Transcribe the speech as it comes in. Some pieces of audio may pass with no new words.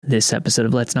This episode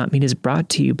of Let's Not Meet is brought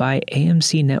to you by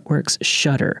AMC Network's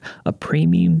Shudder, a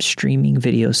premium streaming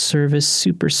video service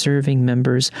super serving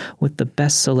members with the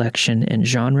best selection in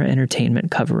genre entertainment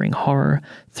covering horror,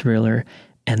 thriller,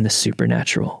 and the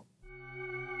supernatural.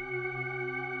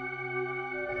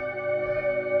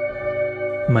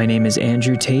 My name is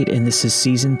Andrew Tate, and this is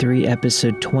Season 3,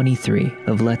 Episode 23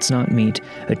 of Let's Not Meet,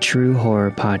 a true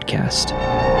horror podcast.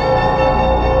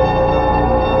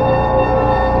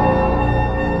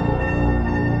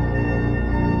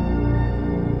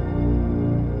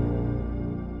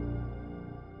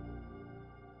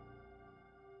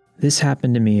 This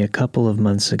happened to me a couple of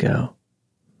months ago,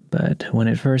 but when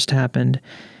it first happened,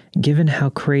 given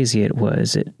how crazy it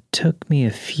was, it took me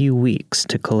a few weeks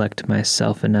to collect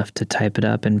myself enough to type it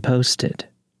up and post it.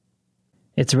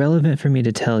 It's relevant for me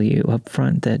to tell you up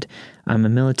front that I'm a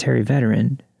military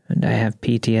veteran and I have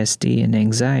PTSD and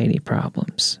anxiety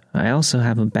problems. I also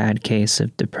have a bad case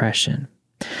of depression.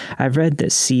 I've read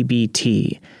that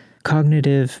CBT,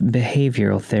 cognitive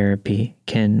behavioral therapy,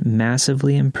 can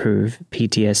massively improve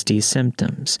PTSD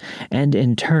symptoms and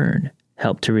in turn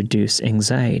help to reduce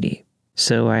anxiety.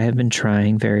 So I have been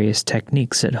trying various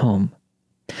techniques at home.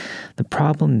 The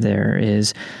problem there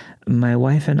is my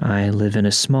wife and I live in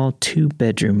a small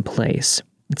 2-bedroom place.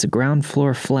 It's a ground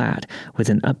floor flat with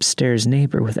an upstairs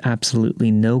neighbor with absolutely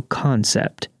no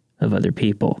concept of other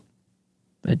people.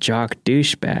 A jock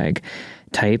douchebag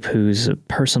type who's a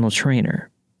personal trainer.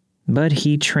 But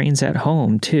he trains at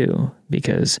home, too,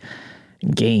 because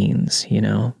gains, you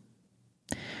know.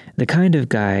 The kind of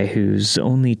guy whose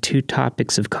only 2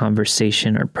 topics of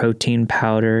conversation are protein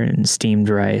powder and steamed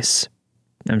rice.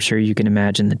 I'm sure you can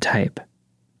imagine the type.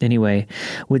 Anyway,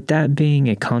 with that being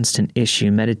a constant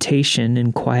issue, meditation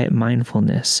and quiet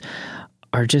mindfulness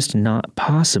are just not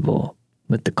possible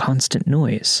with the constant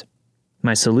noise.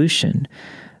 My solution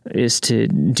is to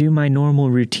do my normal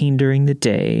routine during the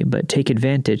day, but take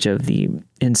advantage of the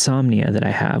insomnia that I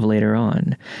have later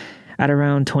on. At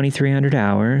around 2300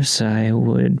 hours, I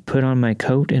would put on my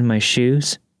coat and my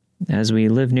shoes. As we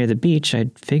live near the beach, I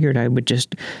figured I would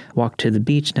just walk to the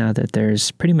beach now that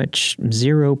there's pretty much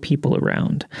 0 people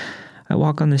around. I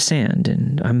walk on the sand,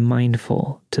 and I'm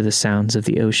mindful to the sounds of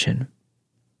the ocean.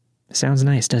 Sounds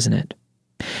nice, doesn't it?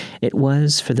 It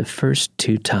was for the first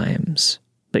 2 times.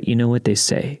 But you know what they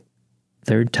say,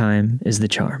 3rd time is the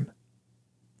charm.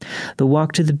 The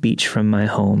walk to the beach from my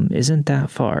home isn't that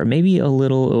far, maybe a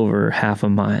little over half a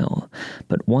mile.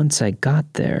 But once I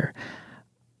got there,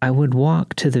 I would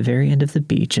walk to the very end of the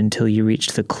beach until you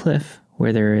reached the cliff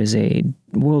where there is a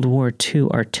World War II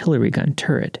artillery gun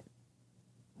turret,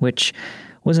 which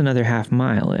was another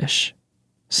half-mile-ish.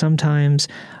 Sometimes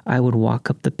I would walk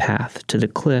up the path to the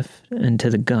cliff and to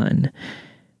the gun,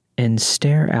 and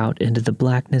stare out into the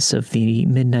blackness of the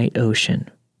midnight ocean,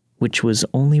 which was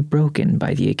only broken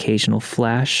by the occasional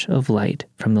flash of light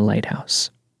from the lighthouse.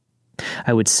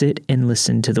 I would sit and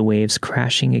listen to the waves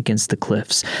crashing against the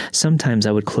cliffs. Sometimes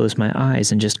I would close my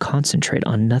eyes and just concentrate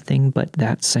on nothing but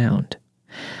that sound.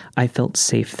 I felt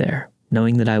safe there,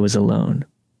 knowing that I was alone,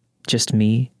 just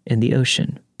me and the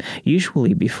ocean.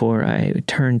 Usually before I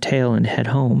turn tail and head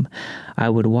home, I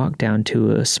would walk down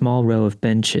to a small row of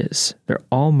benches. They're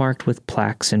all marked with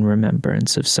plaques in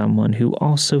remembrance of someone who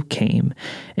also came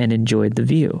and enjoyed the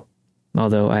view,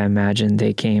 although I imagine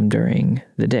they came during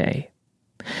the day.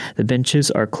 The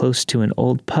benches are close to an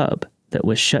old pub that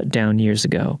was shut down years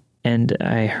ago, and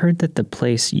I heard that the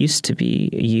place used to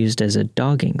be used as a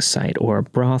dogging site or a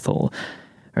brothel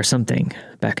or something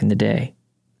back in the day.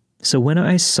 So when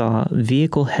I saw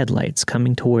vehicle headlights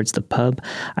coming towards the pub,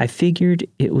 I figured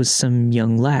it was some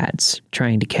young lads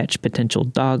trying to catch potential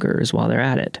doggers while they're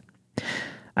at it.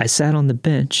 I sat on the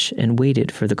bench and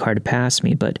waited for the car to pass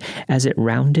me, but as it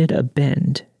rounded a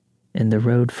bend in the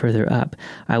road further up,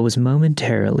 I was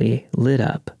momentarily lit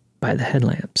up by the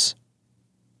headlamps.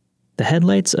 The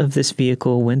headlights of this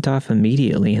vehicle went off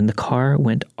immediately, and the car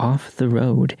went off the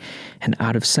road and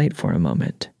out of sight for a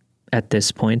moment. At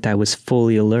this point, I was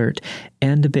fully alert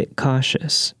and a bit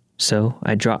cautious, so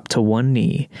I dropped to one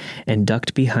knee and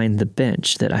ducked behind the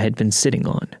bench that I had been sitting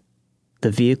on.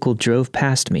 The vehicle drove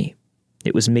past me.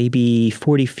 It was maybe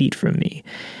 40 feet from me,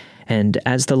 and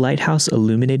as the lighthouse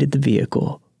illuminated the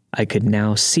vehicle, I could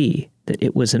now see that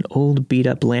it was an old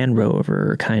beat-up Land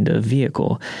Rover kind of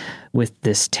vehicle with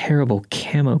this terrible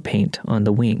camo paint on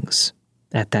the wings.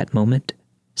 At that moment,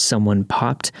 someone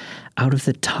popped out of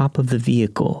the top of the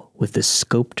vehicle with a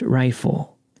scoped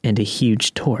rifle and a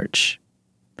huge torch.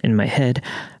 In my head,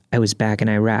 I was back in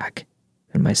Iraq,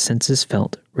 and my senses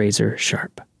felt razor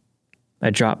sharp. I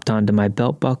dropped onto my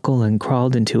belt buckle and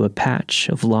crawled into a patch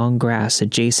of long grass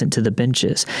adjacent to the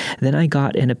benches. Then I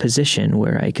got in a position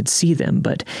where I could see them,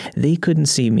 but they couldn't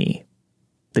see me.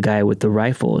 The guy with the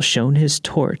rifle shone his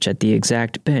torch at the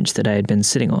exact bench that I had been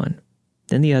sitting on.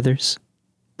 Then the others,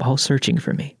 all searching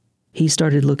for me. He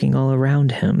started looking all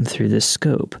around him through the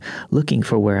scope, looking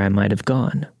for where I might have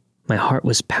gone. My heart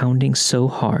was pounding so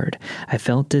hard, I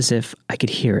felt as if I could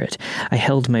hear it. I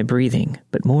held my breathing,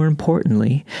 but more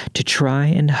importantly, to try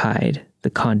and hide the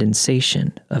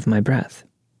condensation of my breath.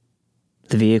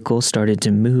 The vehicle started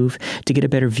to move to get a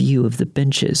better view of the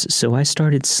benches, so I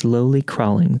started slowly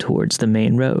crawling towards the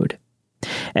main road.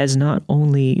 As not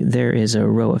only there is a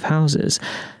row of houses,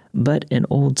 but an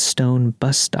old stone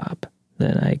bus stop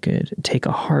that I could take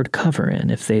a hard cover in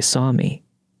if they saw me,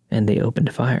 and they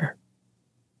opened fire.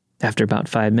 After about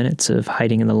 5 minutes of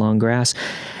hiding in the long grass,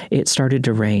 it started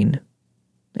to rain,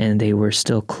 and they were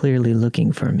still clearly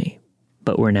looking for me,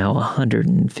 but were now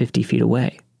 150 feet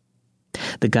away.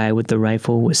 The guy with the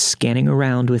rifle was scanning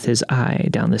around with his eye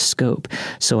down the scope,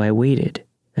 so I waited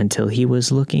until he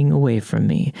was looking away from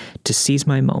me to seize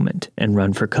my moment and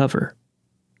run for cover.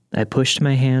 I pushed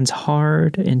my hands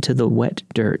hard into the wet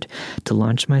dirt to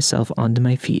launch myself onto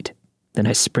my feet. Then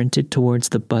I sprinted towards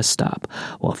the bus stop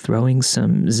while throwing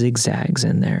some zigzags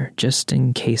in there just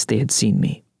in case they had seen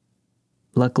me.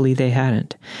 Luckily, they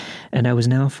hadn't, and I was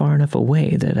now far enough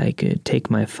away that I could take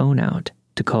my phone out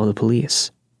to call the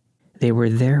police. They were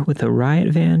there with a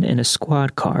riot van and a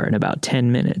squad car in about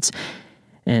 10 minutes,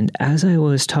 and as I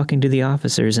was talking to the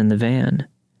officers in the van,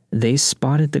 they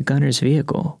spotted the gunner's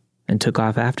vehicle and took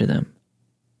off after them.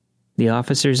 The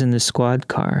officers in the squad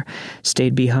car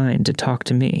stayed behind to talk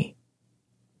to me.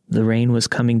 The rain was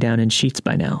coming down in sheets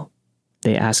by now.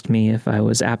 They asked me if I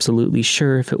was absolutely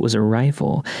sure if it was a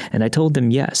rifle, and I told them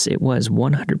yes, it was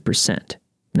 100%.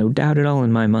 No doubt at all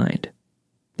in my mind.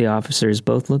 The officers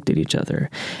both looked at each other,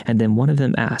 and then one of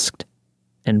them asked,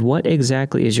 "And what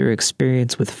exactly is your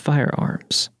experience with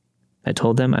firearms?" I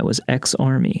told them I was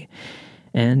ex-Army,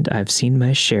 and I've seen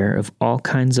my share of all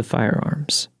kinds of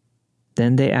firearms.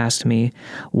 Then they asked me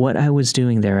what I was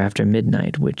doing there after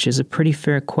midnight, which is a pretty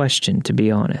fair question, to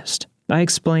be honest. I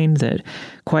explained that,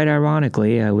 quite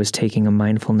ironically, I was taking a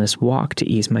mindfulness walk to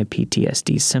ease my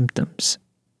PTSD symptoms.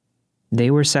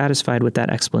 They were satisfied with that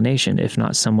explanation, if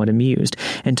not somewhat amused,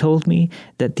 and told me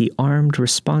that the Armed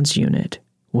Response Unit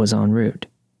was en route.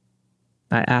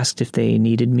 I asked if they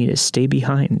needed me to stay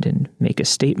behind and make a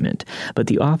statement, but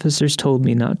the officers told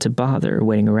me not to bother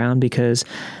waiting around because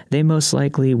they most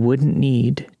likely wouldn't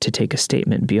need to take a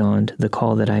statement beyond the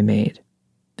call that I made.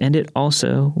 And it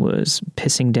also was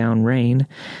pissing down rain,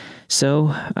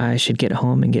 so I should get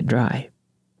home and get dry.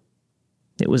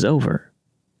 It was over,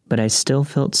 but I still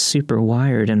felt super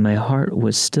wired and my heart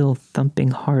was still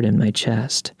thumping hard in my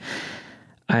chest.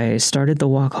 I started the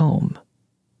walk home.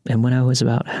 And when I was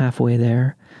about halfway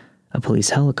there, a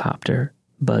police helicopter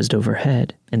buzzed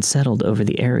overhead and settled over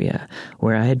the area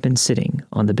where I had been sitting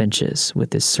on the benches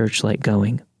with this searchlight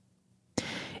going.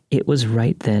 It was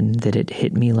right then that it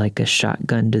hit me like a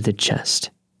shotgun to the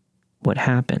chest. What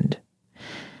happened?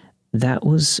 That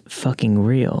was fucking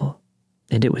real,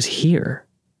 and it was here.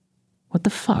 What the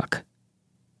fuck?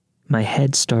 My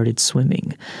head started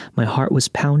swimming. My heart was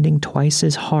pounding twice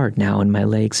as hard now, and my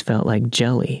legs felt like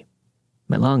jelly.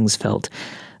 My lungs felt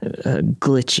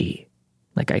glitchy,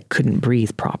 like I couldn't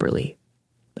breathe properly.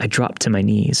 I dropped to my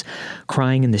knees,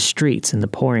 crying in the streets in the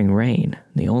pouring rain,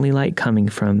 the only light coming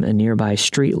from a nearby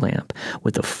street lamp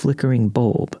with a flickering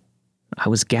bulb. I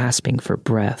was gasping for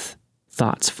breath,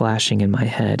 thoughts flashing in my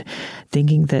head,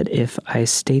 thinking that if I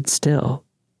stayed still,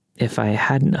 if I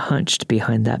hadn't hunched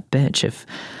behind that bench, if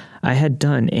I had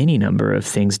done any number of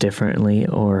things differently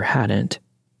or hadn't,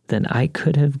 then I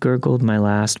could have gurgled my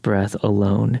last breath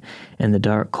alone in the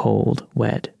dark, cold,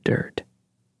 wet dirt.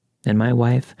 And my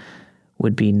wife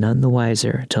would be none the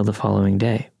wiser till the following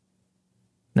day.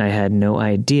 I had no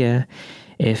idea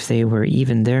if they were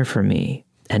even there for me,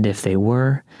 and if they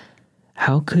were,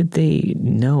 how could they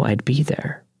know I'd be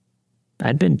there?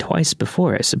 I'd been twice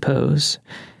before, I suppose.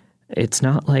 It's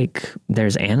not like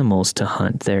there's animals to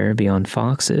hunt there beyond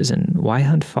foxes, and why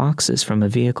hunt foxes from a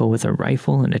vehicle with a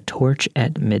rifle and a torch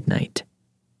at midnight?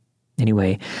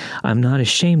 Anyway, I'm not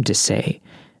ashamed to say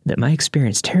that my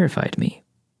experience terrified me.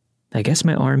 I guess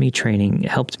my Army training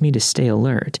helped me to stay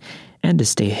alert and to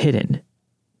stay hidden,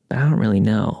 but I don't really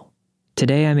know.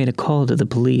 Today I made a call to the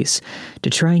police to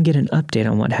try and get an update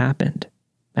on what happened.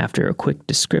 After a quick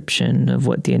description of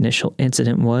what the initial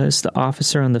incident was, the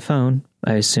officer on the phone,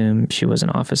 I assume she was an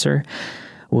officer,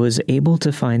 was able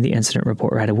to find the incident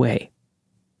report right away.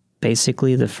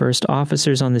 Basically, the first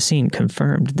officers on the scene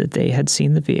confirmed that they had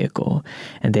seen the vehicle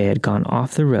and they had gone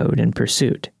off the road in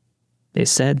pursuit. They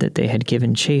said that they had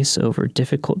given chase over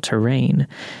difficult terrain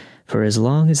for as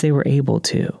long as they were able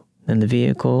to, then the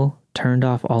vehicle turned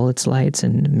off all its lights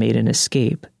and made an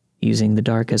escape using the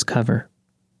dark as cover.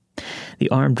 The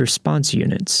armed response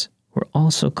units were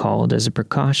also called as a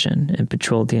precaution and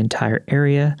patrolled the entire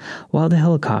area while the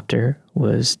helicopter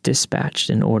was dispatched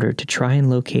in order to try and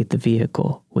locate the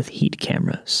vehicle with heat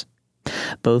cameras.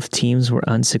 Both teams were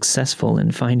unsuccessful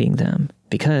in finding them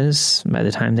because by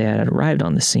the time they had arrived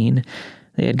on the scene,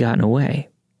 they had gotten away.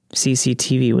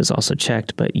 CCTV was also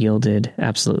checked but yielded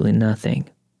absolutely nothing.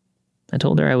 I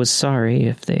told her I was sorry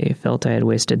if they felt I had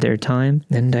wasted their time,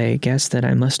 and I guessed that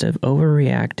I must have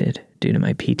overreacted due to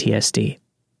my PTSD.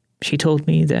 She told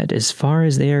me that as far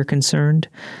as they are concerned,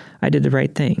 I did the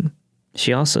right thing.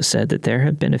 She also said that there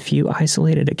have been a few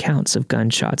isolated accounts of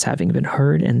gunshots having been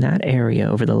heard in that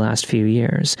area over the last few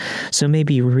years, so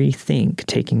maybe rethink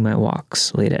taking my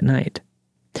walks late at night.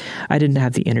 I didn't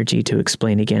have the energy to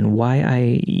explain again why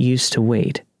I used to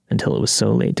wait until it was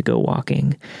so late to go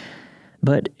walking.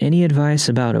 But any advice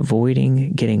about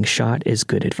avoiding getting shot is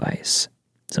good advice.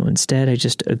 So instead, I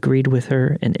just agreed with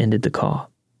her and ended the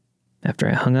call. After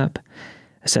I hung up,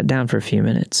 I sat down for a few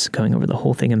minutes, going over the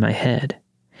whole thing in my head.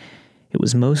 It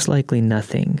was most likely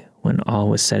nothing when all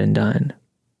was said and done.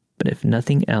 But if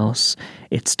nothing else,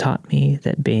 it's taught me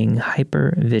that being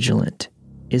hyper-vigilant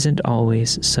isn't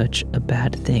always such a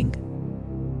bad thing.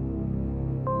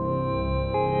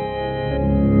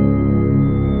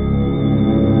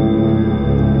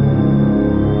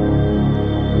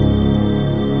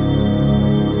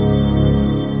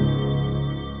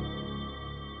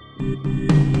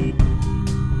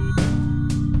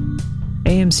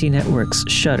 AMC Network's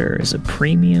Shudder is a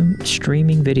premium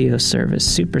streaming video service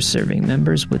super serving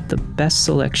members with the best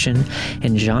selection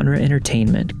in genre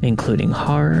entertainment, including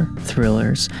horror,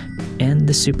 thrillers, and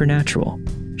the supernatural.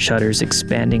 Shudder's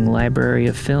expanding library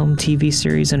of film, TV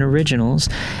series, and originals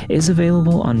is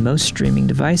available on most streaming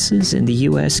devices in the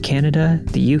US, Canada,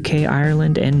 the UK,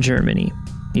 Ireland, and Germany.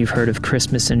 You've heard of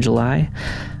Christmas in July?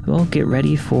 Well, get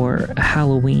ready for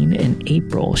Halloween in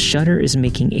April. Shudder is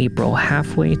making April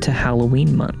halfway to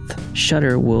Halloween month.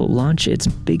 Shudder will launch its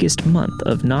biggest month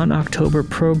of non-October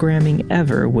programming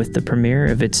ever with the premiere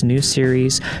of its new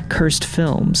series, Cursed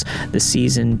Films, the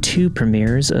season 2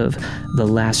 premieres of The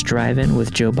Last Drive-In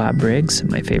with Joe Bob Briggs,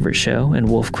 my favorite show, and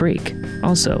Wolf Creek.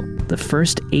 Also, the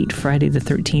first 8 Friday the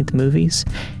 13th movies,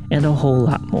 and a whole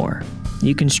lot more.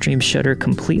 You can stream Shudder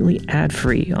completely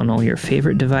ad-free on all your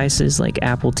favorite devices like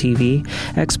Apple TV,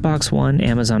 Xbox One,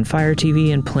 Amazon Fire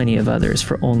TV, and plenty of others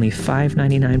for only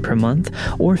 $5.99 per month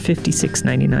or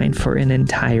 $56.99 for an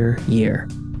entire year.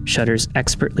 Shudder's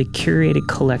expertly curated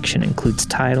collection includes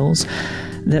titles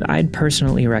that I'd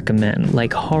personally recommend,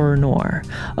 like Horror Noir,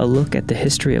 a look at the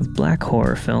history of black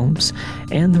horror films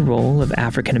and the role of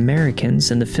African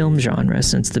Americans in the film genre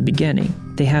since the beginning.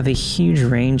 They have a huge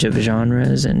range of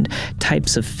genres and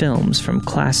types of films, from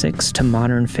classics to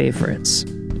modern favorites.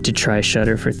 To try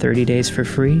Shudder for 30 days for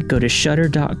free, go to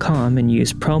Shudder.com and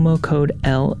use promo code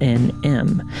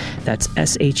LNM. That's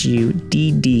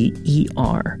SHUDDER,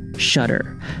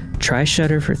 Shudder. Try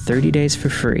Shudder for 30 days for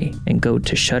free and go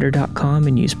to Shudder.com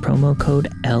and use promo code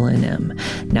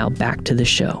LNM. Now back to the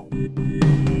show.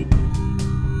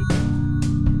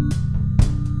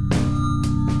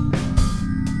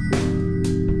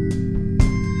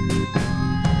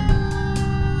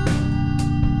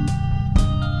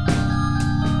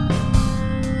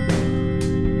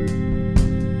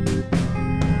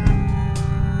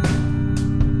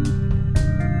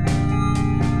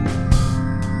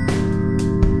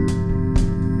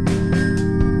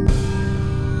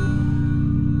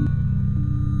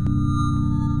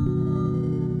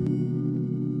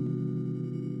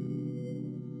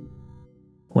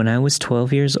 When I was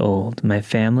 12 years old, my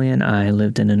family and I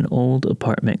lived in an old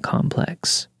apartment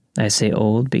complex. I say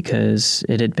old because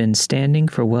it had been standing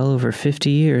for well over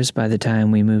 50 years by the time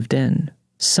we moved in.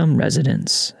 Some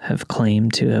residents have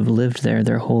claimed to have lived there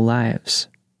their whole lives.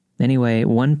 Anyway,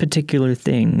 one particular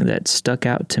thing that stuck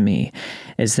out to me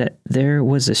is that there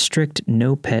was a strict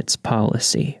no pets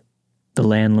policy. The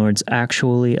landlords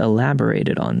actually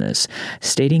elaborated on this,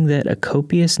 stating that a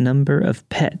copious number of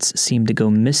pets seemed to go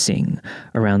missing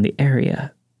around the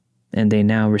area, and they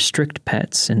now restrict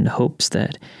pets in hopes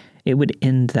that it would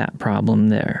end that problem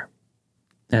there.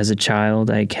 As a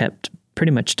child, I kept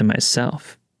pretty much to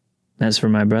myself. As for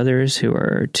my brothers, who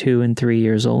are 2 and 3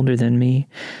 years older than me,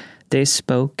 they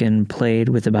spoke and played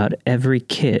with about every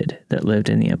kid that lived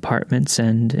in the apartments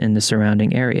and in the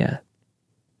surrounding area.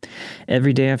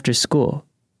 Every day after school,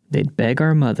 they'd beg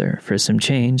our mother for some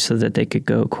change so that they could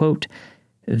go, quote,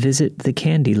 visit the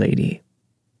candy lady.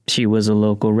 She was a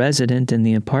local resident in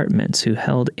the apartments who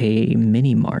held a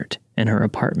mini-mart in her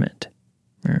apartment.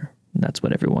 Or that's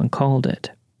what everyone called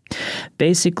it.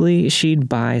 Basically, she'd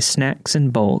buy snacks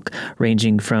in bulk,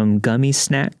 ranging from gummy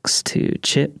snacks to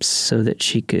chips, so that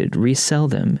she could resell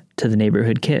them to the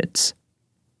neighborhood kids.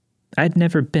 I'd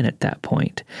never been at that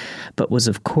point, but was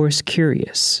of course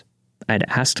curious. I'd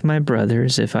asked my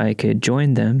brothers if I could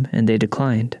join them, and they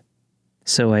declined.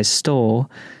 So I stole,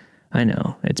 I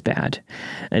know, it's bad,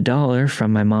 $1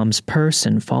 from my mom's purse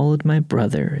and followed my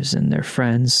brothers and their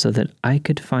friends so that I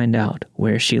could find out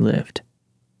where she lived.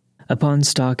 Upon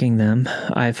stalking them,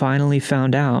 I finally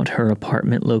found out her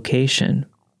apartment location.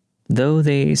 Though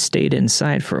they stayed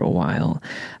inside for a while,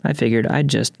 I figured I'd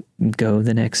just go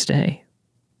the next day.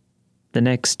 The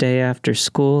next day after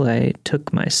school, I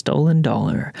took my stolen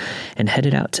 $1 and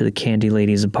headed out to the candy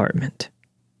lady's apartment.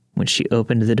 When she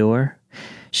opened the door,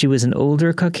 she was an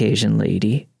older Caucasian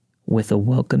lady with a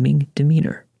welcoming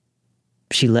demeanor.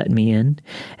 She let me in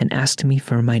and asked me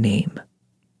for my name.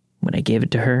 When I gave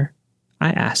it to her,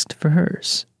 I asked for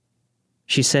hers.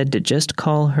 She said to just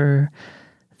call her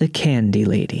the Candy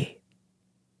Lady.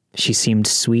 She seemed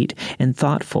sweet and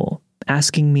thoughtful,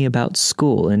 asking me about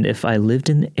school and if I lived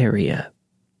in the area.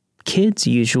 Kids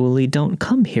usually don't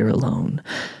come here alone.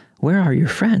 Where are your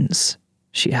friends?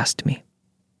 She asked me.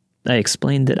 I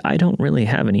explained that I don't really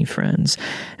have any friends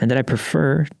and that I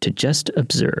prefer to just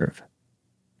observe.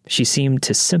 She seemed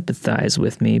to sympathize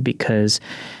with me because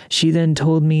she then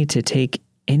told me to take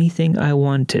anything I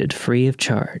wanted free of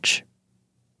charge.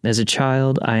 As a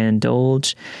child, I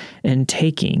indulged in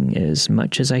taking as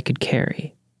much as I could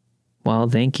carry. While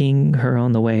thanking her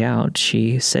on the way out,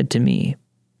 she said to me,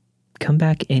 "Come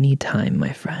back any time,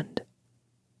 my friend."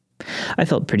 I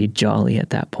felt pretty jolly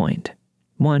at that point.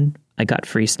 1, I got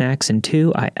free snacks, and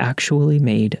 2, I actually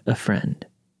made a friend.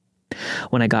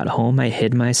 When I got home, I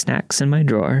hid my snacks in my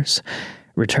drawers,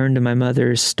 returned to my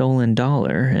mother's stolen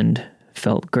 $1, and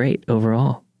felt great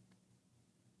overall.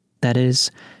 That is,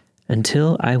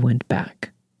 until I went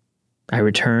back. I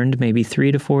returned maybe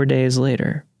 3 to 4 days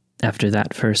later, after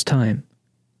that first time.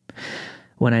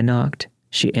 When I knocked,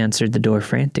 she answered the door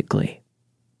frantically.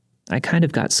 I kind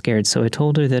of got scared, so I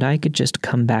told her that I could just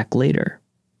come back later.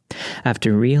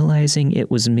 After realizing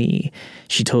it was me,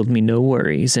 she told me no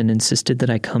worries and insisted that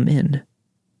I come in.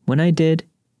 When I did,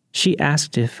 she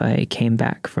asked if I came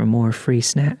back for more free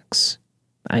snacks.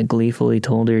 I gleefully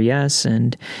told her yes,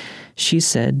 and she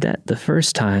said that the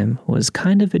first time was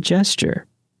kind of a gesture.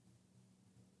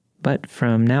 But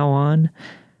from now on,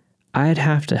 I'd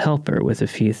have to help her with a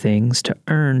few things to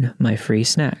earn my free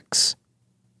snacks.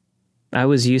 I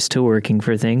was used to working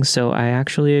for things, so I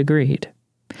actually agreed.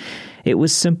 It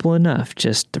was simple enough,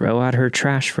 just throw out her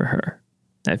trash for her.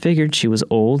 I figured she was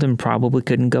old and probably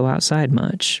couldn't go outside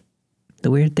much.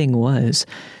 The weird thing was,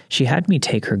 she had me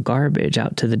take her garbage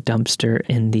out to the dumpster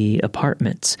in the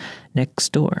apartments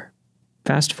next door.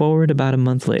 Fast forward about a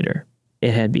month later,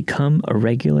 it had become a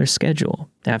regular schedule.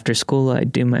 After school,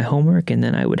 I'd do my homework and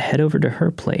then I would head over to her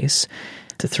place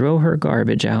to throw her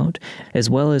garbage out,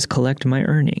 as well as collect my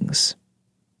earnings.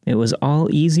 It was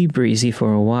all easy breezy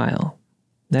for a while.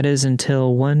 That is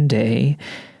until one day,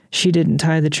 she didn't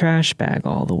tie the trash bag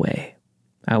all the way.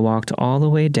 I walked all the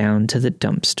way down to the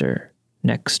dumpster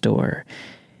next door,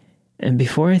 and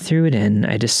before I threw it in,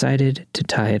 I decided to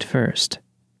tie it first.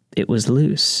 It was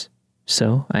loose,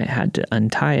 so I had to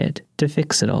untie it to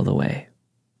fix it all the way.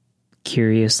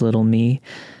 Curious little me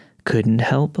couldn't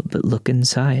help but look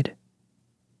inside.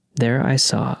 There I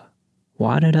saw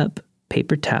wadded up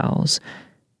paper towels,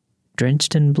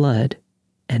 drenched in blood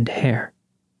and hair.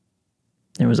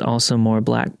 There was also more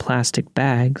black plastic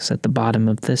bags at the bottom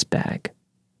of this bag.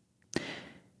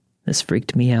 This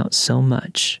freaked me out so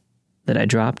much that I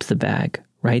dropped the bag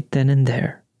right then and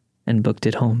there and booked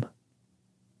it home.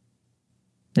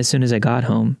 As soon as I got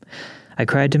home, I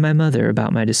cried to my mother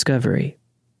about my discovery.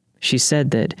 She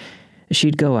said that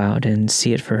she'd go out and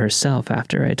see it for herself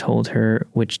after I told her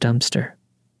which dumpster.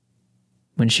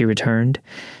 When she returned,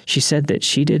 she said that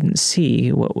she didn't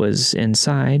see what was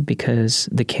inside because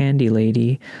the candy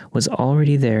lady was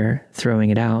already there throwing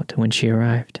it out when she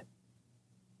arrived.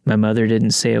 My mother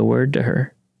didn't say a word to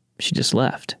her. She just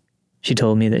left. She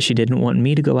told me that she didn't want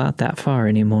me to go out that far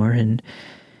anymore and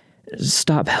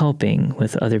stop helping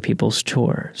with other people's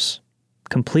chores,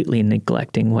 completely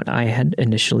neglecting what I had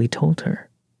initially told her.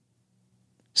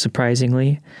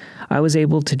 Surprisingly, I was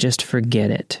able to just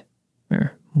forget it,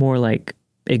 or more like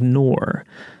ignore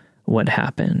what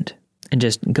happened, and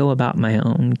just go about my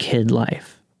own kid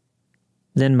life.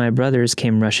 Then my brothers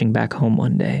came rushing back home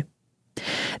one day.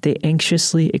 They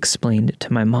anxiously explained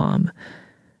to my mom,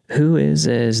 who is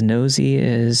as nosy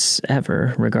as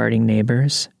ever regarding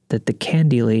neighbors, that the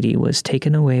candy lady was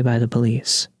taken away by the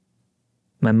police.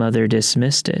 My mother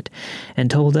dismissed it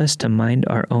and told us to mind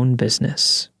our own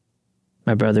business.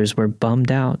 My brothers were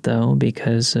bummed out, though,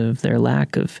 because of their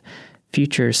lack of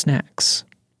future snacks.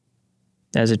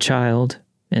 As a child,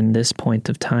 in this point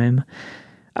of time,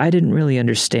 I didn't really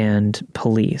understand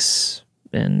police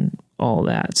and all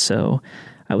that, so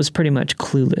I was pretty much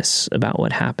clueless about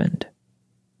what happened.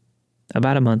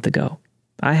 About a month ago,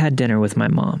 I had dinner with my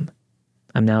mom.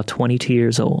 I'm now 22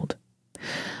 years old.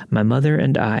 My mother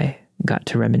and I got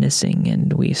to reminiscing,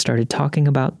 and we started talking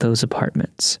about those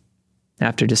apartments.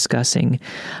 After discussing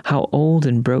how old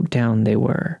and broke down they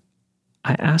were,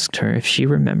 I asked her if she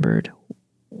remembered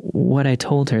what I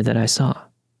told her that I saw.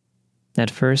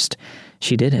 At first,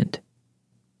 she didn't.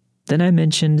 Then I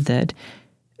mentioned that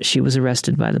she was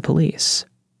arrested by the police.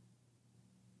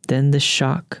 Then the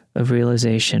shock of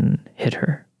realization hit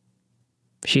her.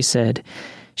 She said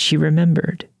she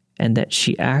remembered, and that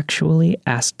she actually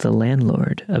asked the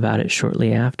landlord about it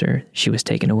shortly after she was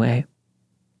taken away.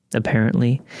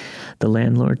 Apparently, the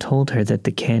landlord told her that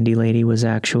the candy lady was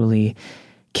actually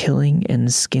killing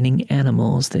and skinning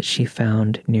animals that she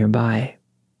found nearby.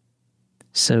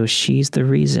 So she's the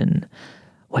reason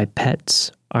why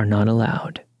pets are not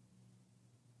allowed.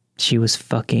 She was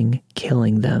fucking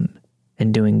killing them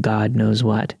and doing God knows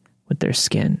what with their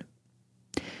skin.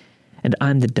 And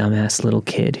I'm the dumbass little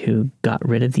kid who got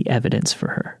rid of the evidence for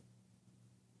her.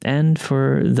 And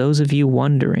for those of you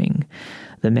wondering,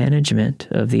 the management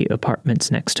of the apartments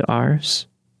next to ours,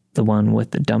 the one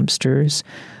with the dumpsters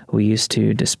we used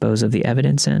to dispose of the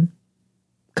evidence in,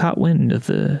 caught wind of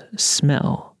the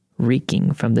smell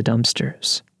reeking from the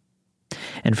dumpsters.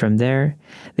 And from there,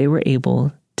 they were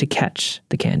able to catch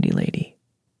the candy lady.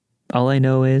 All I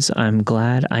know is I'm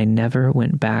glad I never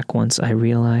went back once I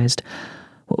realized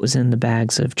what was in the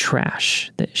bags of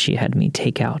trash that she had me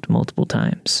take out multiple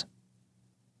times.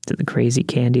 To the crazy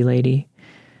candy lady,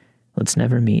 let's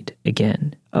never meet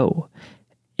again. Oh,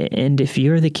 and if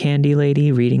you're the candy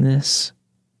lady reading this,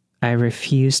 I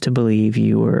refuse to believe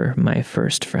you were my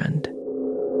first friend.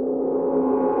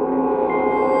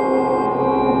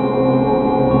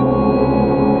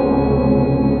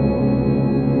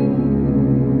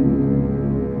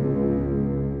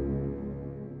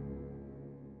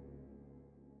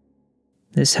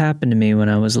 This happened to me when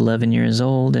I was 11 years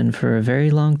old, and for a very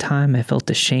long time I felt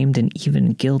ashamed and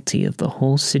even guilty of the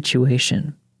whole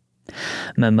situation.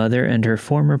 My mother and her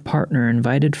former partner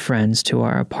invited friends to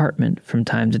our apartment from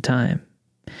time to time.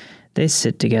 They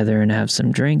sit together and have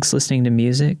some drinks listening to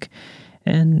music,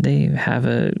 and they have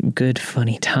a good,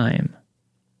 funny time.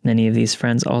 Many of these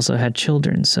friends also had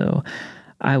children, so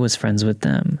I was friends with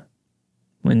them.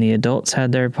 When the adults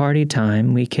had their party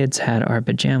time, we kids had our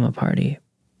pajama party.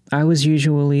 I was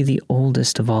usually the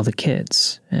oldest of all the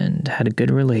kids and had a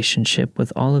good relationship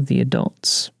with all of the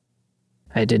adults.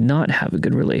 I did not have a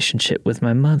good relationship with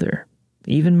my mother.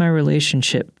 Even my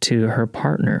relationship to her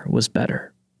partner was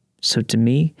better. So to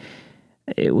me,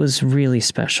 it was really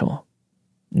special.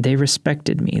 They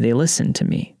respected me. They listened to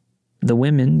me. The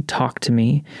women talked to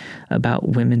me about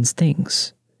women's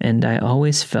things, and I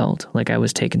always felt like I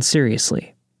was taken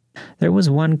seriously. There was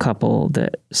one couple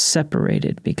that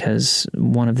separated because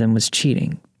one of them was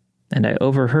cheating, and I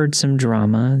overheard some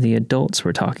drama the adults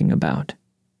were talking about.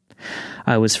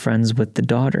 I was friends with the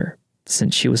daughter,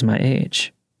 since she was my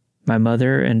age. My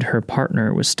mother and her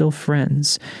partner were still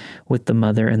friends with the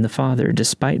mother and the father,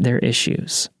 despite their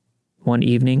issues. One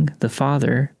evening, the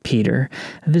father, Peter,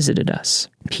 visited us.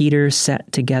 Peter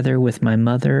sat together with my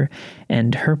mother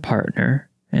and her partner,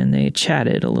 and they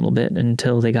chatted a little bit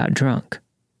until they got drunk.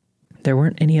 There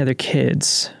weren't any other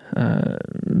kids,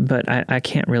 but I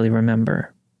can't really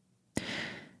remember.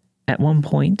 At one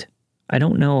point, I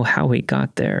don't know how we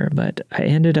got there, but I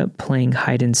ended up playing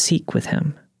hide and seek with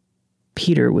him.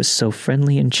 Peter was so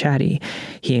friendly and chatty,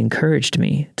 he encouraged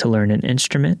me to learn an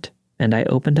instrument, and I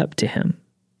opened up to him.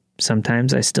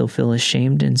 Sometimes I still feel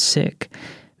ashamed and sick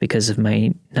because of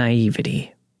my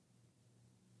naivety.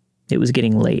 It was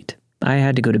getting late. I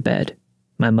had to go to bed.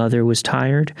 My mother was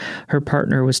tired, her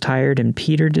partner was tired, and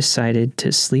Peter decided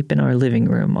to sleep in our living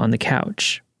room on the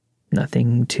couch.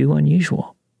 Nothing too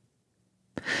unusual.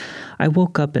 I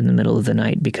woke up in the middle of the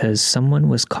night because someone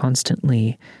was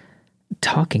constantly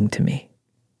talking to me.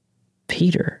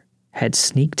 Peter had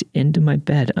sneaked into my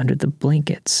bed under the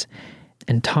blankets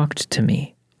and talked to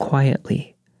me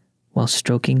quietly while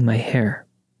stroking my hair.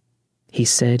 He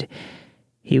said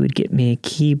he would get me a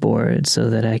keyboard so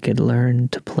that I could learn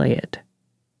to play it.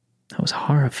 I was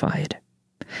horrified.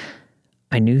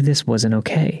 I knew this wasn't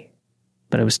okay,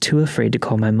 but I was too afraid to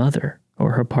call my mother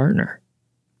or her partner.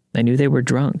 I knew they were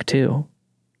drunk, too,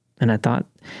 and I thought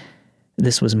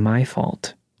this was my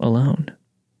fault alone.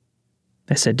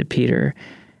 I said to Peter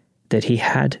that he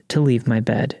had to leave my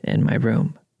bed in my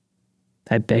room.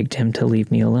 I begged him to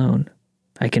leave me alone.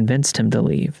 I convinced him to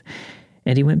leave,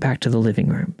 and he went back to the living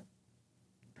room.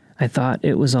 I thought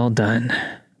it was all done,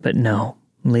 but no.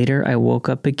 Later, I woke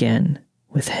up again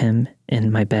with him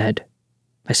in my bed.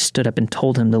 I stood up and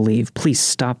told him to leave. Please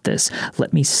stop this.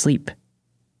 Let me sleep.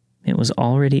 It was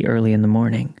already early in the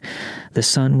morning. The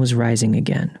sun was rising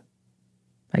again.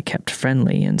 I kept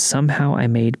friendly, and somehow I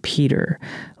made Peter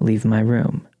leave my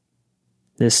room.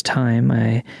 This time,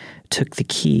 I took the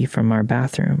key from our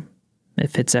bathroom.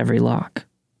 It fits every lock.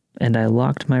 And I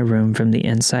locked my room from the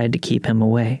inside to keep him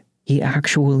away. He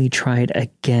actually tried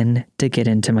again to get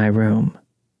into my room.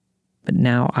 But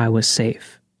now I was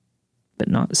safe, but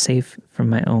not safe from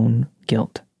my own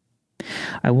guilt.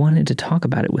 I wanted to talk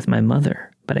about it with my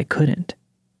mother, but I couldn't.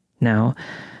 Now,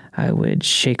 I would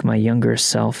shake my younger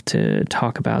self to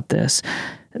talk about this.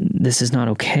 This is not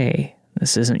okay.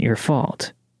 This isn't your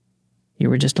fault. You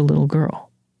were just a little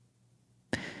girl.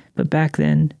 But back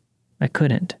then, I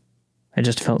couldn't. I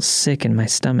just felt sick in my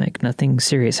stomach. Nothing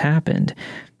serious happened.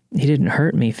 He didn't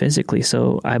hurt me physically,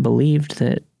 so I believed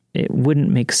that it wouldn't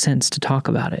make sense to talk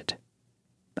about it.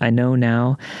 I know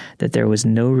now that there was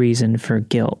no reason for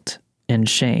guilt and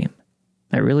shame.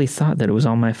 I really thought that it was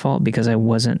all my fault because I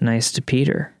wasn't nice to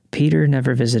Peter. Peter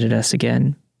never visited us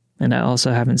again, and I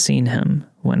also haven't seen him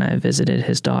when I visited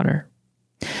his daughter.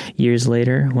 Years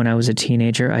later, when I was a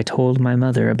teenager, I told my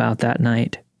mother about that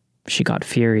night. She got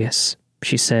furious.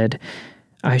 She said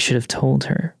I should have told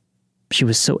her. She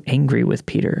was so angry with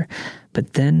Peter.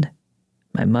 But then,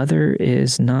 my mother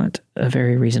is not a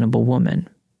very reasonable woman.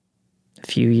 A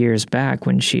few years back,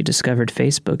 when she discovered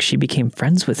Facebook, she became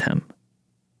friends with him.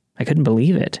 I couldn't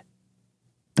believe it.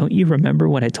 Don't you remember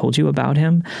what I told you about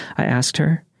him? I asked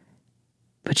her.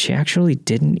 But she actually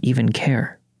didn't even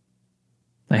care.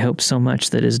 I hope so much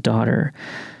that his daughter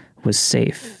was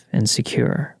safe and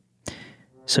secure.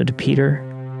 So to Peter,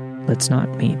 let's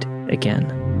not meet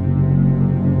again.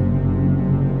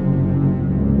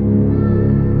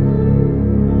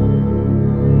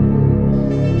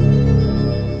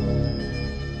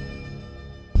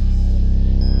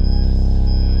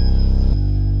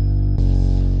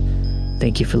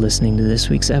 Thank you for listening to this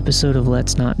week's episode of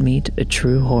Let's Not Meet, a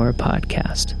true horror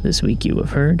podcast. This week you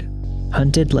have heard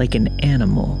Hunted Like an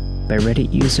Animal by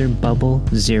Reddit user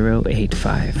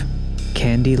Bubble085.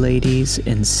 Candy Lady's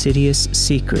Insidious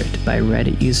Secret by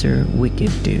Reddit user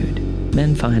Wicked Dude.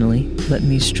 Then finally, Let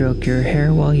Me Stroke Your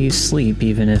Hair While You Sleep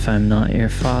Even If I'm Not Your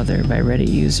Father by Reddit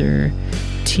user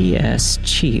TS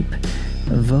Cheap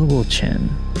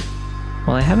Vogelchin.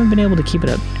 While I haven't been able to keep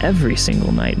it up every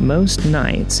single night, most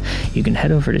nights, you can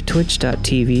head over to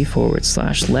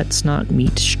twitch.tv/Let's Not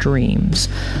Meet streams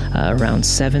around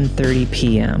 7:30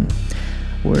 p.m.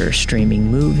 We're streaming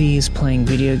movies, playing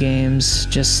video games,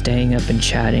 just staying up and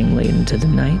chatting late into the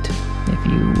night. If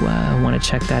you want to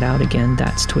check that out again,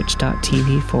 that's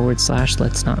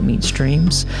twitch.tv/Let's Not Meet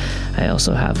streams. I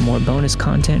also have more bonus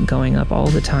content going up all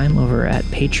the time over at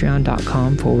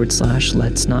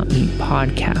patreon.com/Let's Not Meet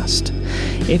podcast.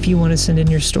 If you want to send in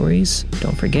your stories,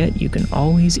 don't forget you can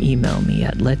always email me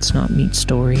at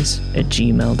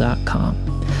letsnotmeetstories@gmail.com.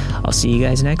 I'll see you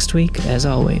guys next week, as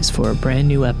always, for a brand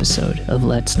new episode of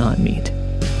Let's Not Meet.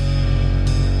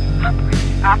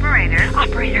 Operator,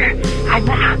 I'm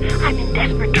in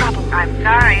desperate trouble. I'm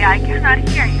sorry, I cannot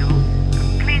hear you.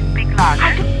 Please speak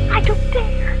louder. I don't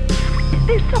dare.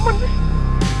 There's someone.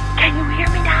 Can you hear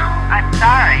me now? I'm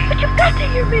sorry. But you've got to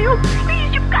hear me. Oh,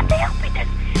 please, you've got to help me. There's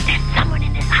someone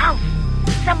in this house.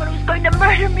 Someone who's going to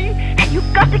murder me, and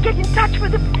you've got to get in touch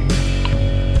with him.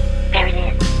 There it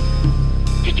is.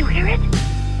 Did you hear it?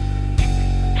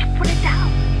 Just put it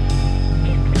down.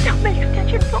 He's put down my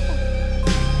extension phone.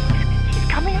 He's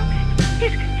coming up.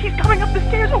 He's coming up the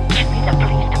stairs. Oh, give me the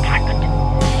police department.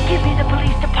 Give me the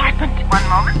police department. One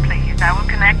moment, please. I will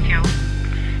connect you.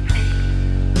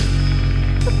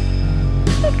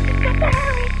 You've got to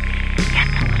hurry. Get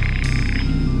the police.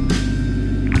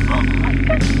 Oh, my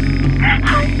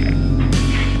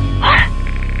God.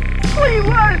 What do you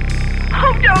want?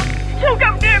 Oh, don't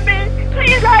come near me.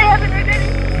 Please, I haven't heard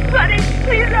anybody.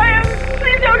 Please,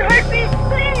 please don't hurt me.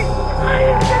 Please, I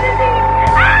haven't done anything.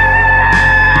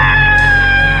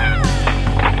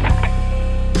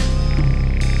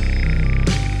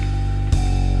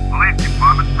 Police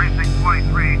Department, Precinct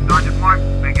 23, Sergeant Mark.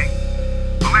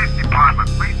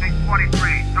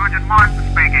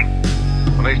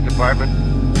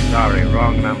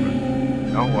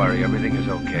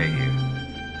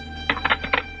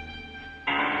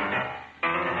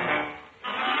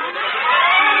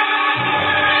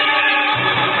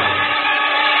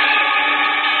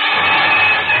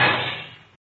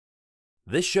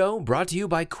 This show brought to you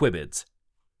by Quibids.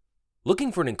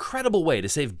 Looking for an incredible way to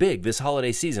save big this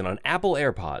holiday season on Apple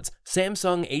AirPods,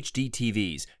 Samsung HD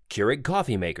TVs, Keurig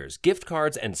coffee makers, gift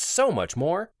cards, and so much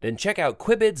more? Then check out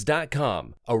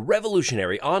Quibids.com, a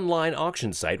revolutionary online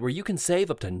auction site where you can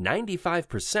save up to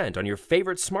 95% on your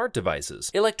favorite smart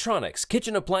devices, electronics,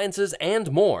 kitchen appliances, and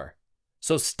more.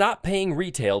 So stop paying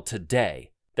retail today.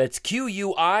 That's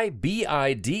Quibids.com.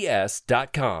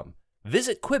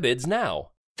 Visit Quibids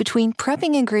now. Between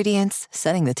prepping ingredients,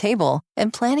 setting the table,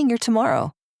 and planning your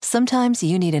tomorrow, sometimes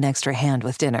you need an extra hand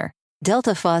with dinner.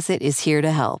 Delta Faucet is here to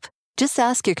help. Just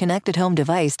ask your connected home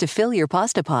device to fill your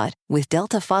pasta pot with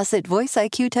Delta Faucet Voice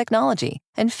IQ technology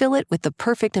and fill it with the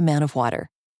perfect amount of water.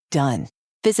 Done.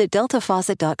 Visit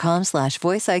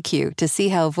deltafaucet.com/voiceIQ to see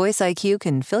how Voice IQ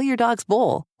can fill your dog's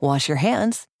bowl, wash your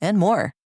hands, and more.